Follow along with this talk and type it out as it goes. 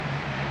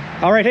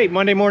All right, hey,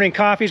 Monday morning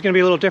coffee is going to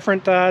be a little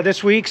different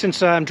this week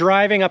since I'm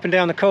driving up and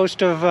down the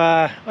coast of,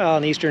 well,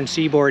 on the eastern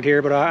seaboard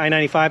here, but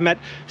I-95. I'm at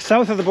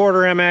south of the border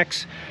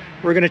MX.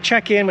 We're going to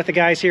check in with the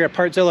guys here at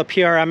Partzilla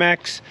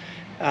PRMX.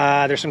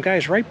 There's some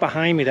guys right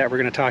behind me that we're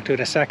going to talk to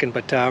in a second,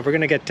 but we're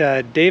going to get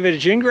David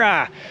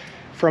Gingras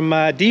from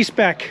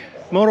D-Spec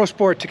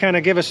Motorsport to kind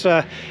of give us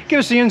the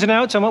ins and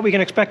outs on what we can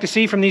expect to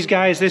see from these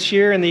guys this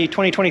year in the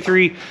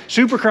 2023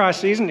 Supercross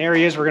season. There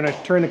he is. We're going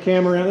to turn the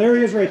camera around. There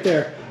he is right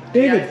there.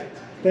 David.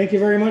 Thank you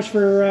very much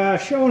for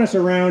showing us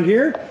around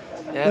here.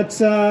 Yeah.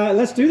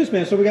 Let's do this,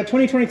 man. So we got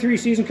 2023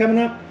 season coming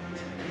up.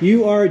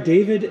 You are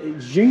David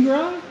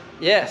Gingras?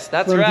 Yes,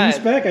 that's from right.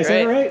 From D-Spec, I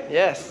said it right?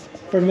 Yes.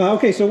 From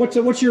okay, so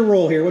what's your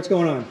role here? What's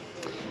going on?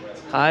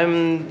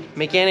 I'm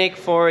mechanic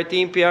for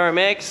Team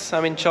PRMX.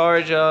 I'm in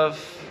charge of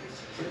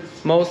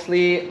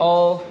mostly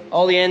all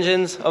the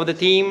engines of the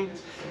team,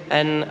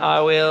 and I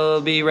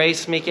will be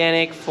race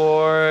mechanic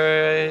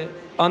for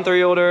Hunter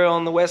Yoder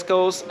on the west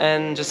coast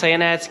and Josiah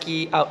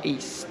Natzke out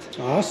east.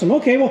 Awesome.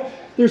 Okay, well,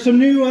 there's some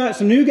new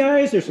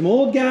guys. There's some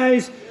old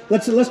guys.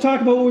 Let's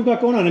talk about what we've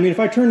got going on. I mean, if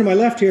I turn to my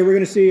left here, we're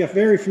going to see a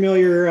very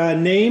familiar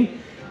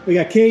name. We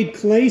got Cade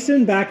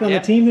Clason back on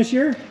the team this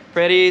year.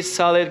 Pretty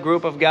solid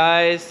group of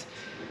guys.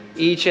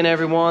 Each and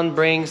every one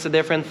brings a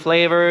different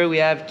flavor. We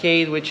have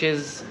Cade, which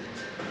is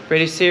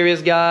pretty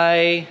serious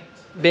guy.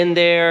 Been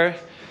there,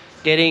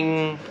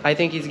 I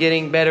think he's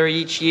getting better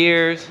each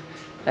year,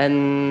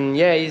 and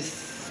yeah, he's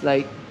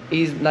like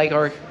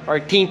our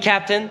team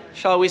captain,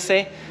 shall we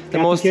say, the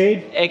most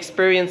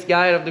experienced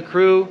guy of the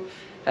crew.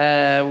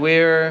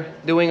 We're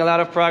doing a lot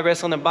of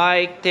progress on the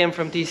bike. Tim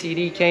from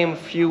TCD came a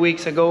few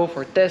weeks ago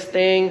for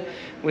testing.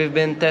 We've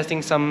been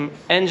testing some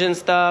engine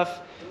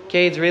stuff.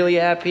 Cade's really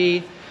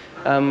happy.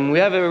 We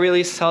have a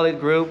really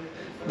solid group.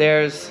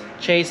 There's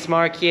Chase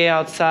Marquier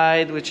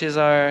outside, which is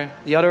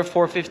the other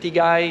 450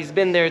 guy. He's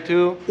been there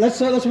too.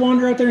 Let's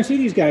wander out there and see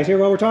these guys here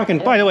while we're talking.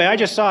 By the way, I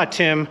just saw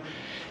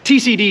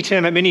TCD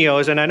Tim at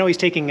Minio's, and I know he's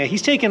taking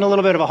a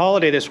little bit of a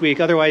holiday this week.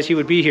 Otherwise, he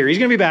would be here. He's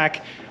going to be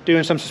back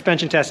doing some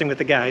suspension testing with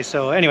the guys.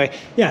 So anyway,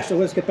 yeah. So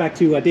let's get back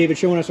to David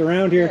showing us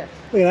around here.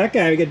 Look at that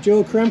guy. We got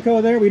Joe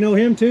Kremko there. We know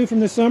him too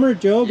from this summer.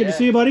 Joe, good to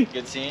see you, buddy.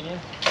 Good seeing you.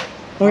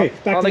 Okay,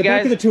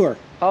 back to the tour.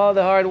 All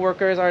the hard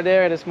workers are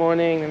there this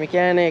morning. The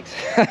mechanics.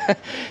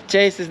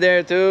 Chase is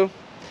there too.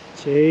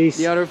 Chase.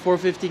 The other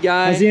 450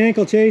 guy. How's the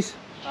ankle, Chase?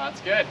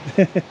 It's good.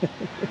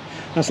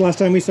 That's the last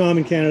time we saw him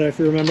in Canada, if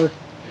you remember.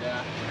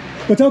 Yeah.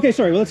 But okay,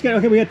 sorry. Well, let's get.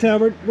 Okay, we got.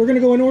 We're going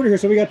to go in order here.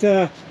 So we got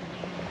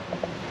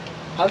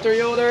Hunter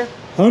Yoder.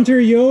 Hunter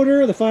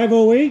Yoder, the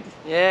 508.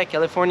 Yeah,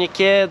 California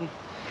kid.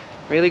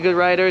 Really good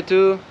rider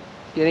too.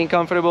 Getting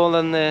comfortable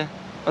on the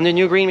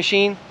new green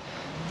machine.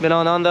 Been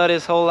on Honda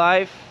his whole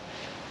life.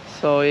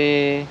 So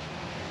he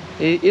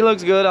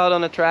looks good out on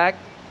the track.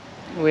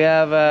 We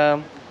have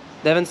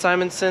Devin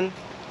Simonson.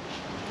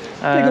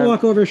 Take a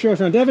walk over and show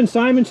us around. Devin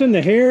Simonson,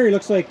 the hair, he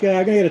looks like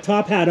I'm gonna get a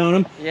top hat on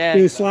him. Yeah.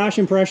 Do a Slash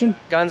impression.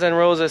 Guns N'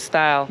 Roses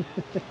style.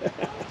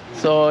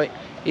 So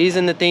he's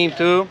in the team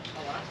too.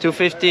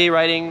 250,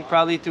 riding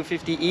probably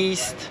 250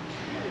 East.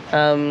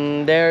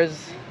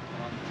 There's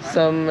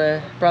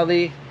some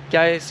probably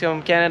guys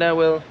from Canada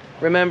will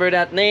remember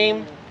that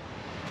name.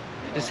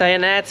 Josiah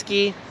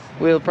Natzke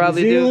will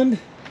probably New Zealand.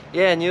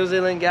 Yeah, New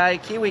Zealand guy,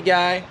 Kiwi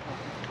guy.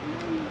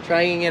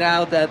 Trying it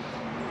out at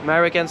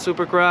American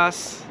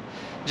Supercross.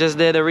 Just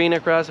did Arena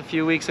Cross a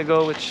few weeks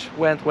ago, which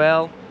went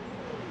well.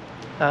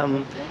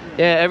 Yeah,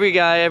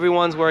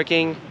 everyone's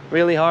working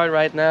really hard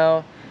right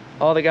now.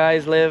 All the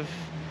guys live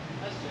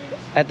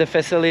at the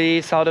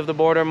facility south of the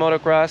border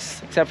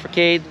motocross, except for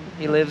Cade.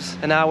 He lives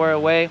an hour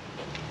away.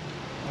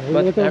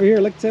 Look over here.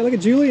 Look at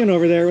Julian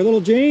over there with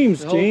little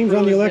James. James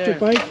on the electric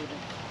bike.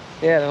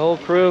 Yeah, the whole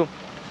crew.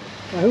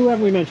 Who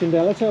haven't we mentioned?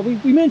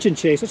 We mentioned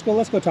Chase.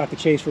 Let's go talk to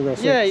Chase for a real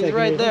second. Yeah, he's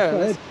right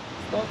there.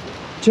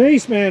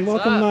 Chase, man,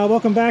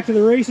 welcome back to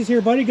the races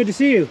here, buddy. Good to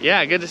see you.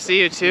 Yeah, good to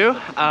see you too.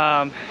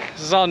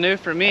 This is all new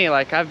for me.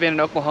 Like, I've been in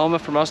Oklahoma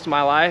for most of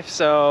my life,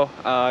 so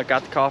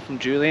got the call from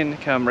Julian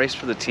to come race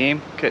for the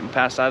team. Couldn't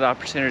pass that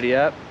opportunity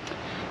up.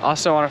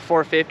 Also on a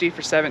 450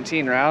 for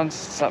 17 rounds,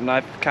 something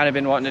I've kind of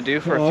been wanting to do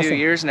for a few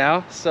years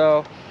now.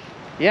 So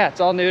yeah, it's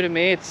all new to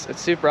me.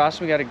 It's super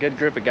awesome. We got a good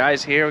group of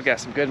guys here. We got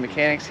some good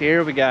mechanics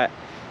here. We got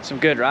some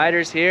good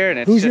riders here.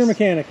 And who's your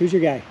mechanic? Who's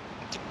your guy?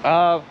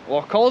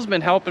 Well, Cole's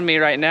been helping me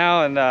right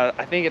now, and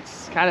I think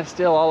it's kind of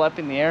still all up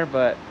in the air,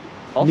 but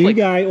hopefully... New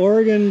guy,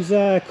 Oregon's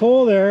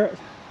Cole there.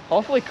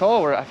 Hopefully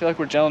Cole, I feel like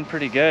we're gelling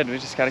pretty good. We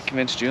just got to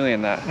convince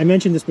Julian that. I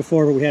mentioned this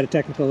before, but we had a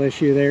technical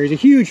issue there. He's a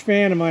huge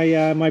fan of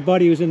my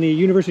buddy who's in the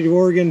University of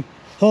Oregon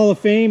Hall of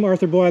Fame,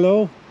 Arthur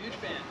Boileau.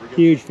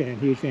 Huge fan.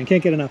 Huge fan.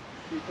 Can't get enough.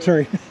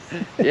 Sorry.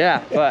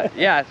 Yeah, but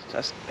yeah,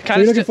 just kind of. So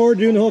you're looking forward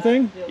to doing the whole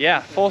thing?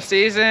 Yeah, full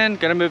season.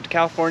 Gonna move to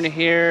California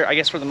here, I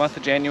guess, for the month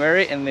of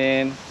January, and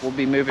then we'll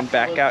be moving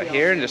back out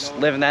here and just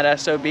living that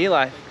SOB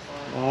life.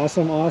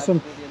 Awesome,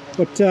 awesome.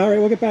 But all right,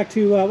 we'll get back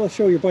to. We'll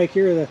show your bike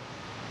here.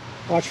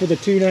 Watch for the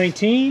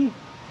 219.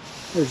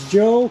 There's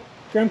Joe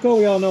Kremko.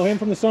 We all know him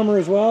from the summer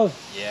as well.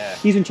 Yeah.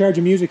 He's in charge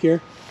of music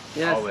here.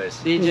 Yes, Always.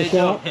 DJ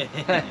Joe.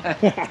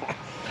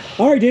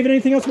 All right, David,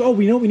 anything else? Oh,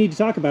 we know what we need to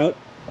talk about.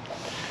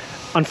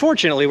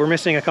 Unfortunately, we're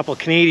missing a couple of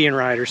Canadian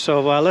riders,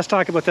 so let's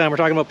talk about them. We're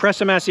talking about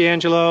Preston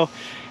Masiangelo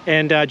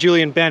and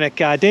Julian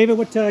Bennick. David,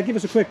 give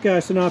us a quick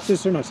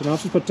synopsis, or not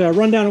synopsis, but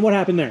rundown on what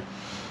happened there.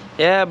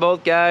 Yeah,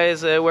 both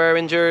guys were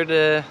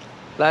injured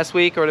last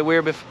week or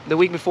the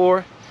week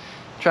before.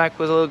 Track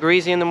was a little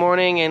greasy in the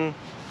morning, and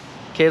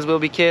kids will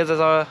be kids as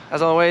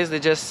always. They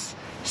just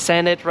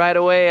sent it right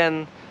away,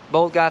 and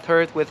both got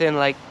hurt within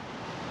like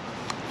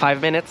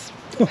 5 minutes.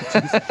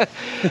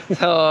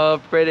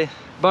 So pretty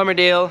bummer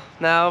deal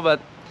now, but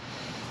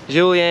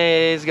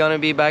Julian is gonna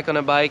be back on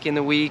a bike in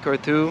a week or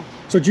two.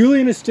 So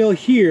Julian is still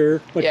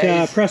here, but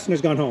Yeah, Preston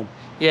has gone home.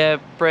 Yeah,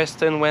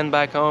 Preston went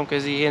back home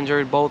because he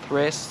injured both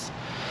wrists.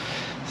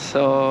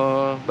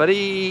 So, but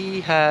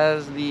he's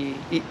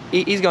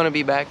gonna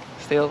be back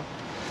still.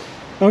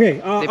 Okay.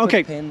 They put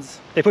Okay. pins.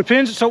 They put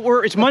pins.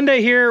 So it's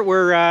Monday here.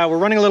 We're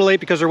running a little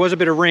late because there was a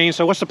bit of rain.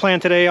 So what's the plan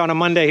today on a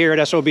Monday here at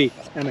SOB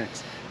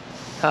MX?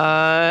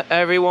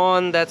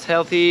 Everyone that's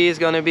healthy is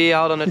gonna be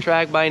out on the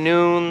track by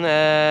noon.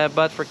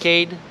 But for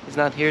Cade, he's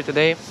not here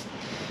today.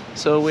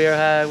 So we're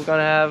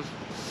gonna have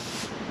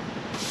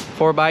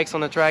 4 bikes on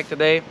the track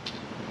today.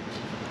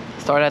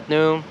 Start at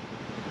noon.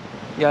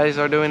 Guys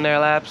are doing their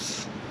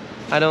laps.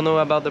 I don't know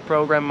about the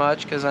program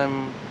much because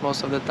I'm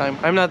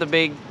not a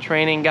big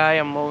training guy.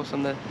 I'm most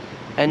on the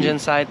engine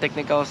side,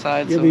 technical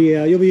side. You'll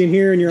be in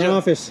here in your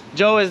office.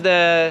 Joe is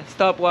the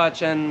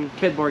stopwatch and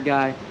pitboard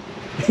guy.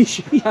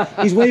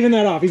 He's waving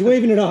that off. He's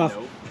waving it off.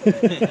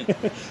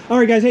 All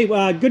right, guys. Hey,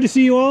 good to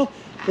see you all.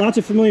 Lots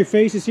of familiar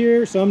faces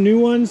here. Some new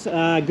ones.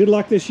 Good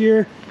luck this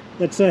year.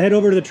 Let's head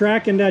over to the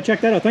track and check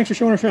that out. Thanks for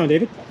showing us around,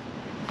 David.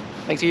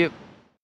 Thanks to you.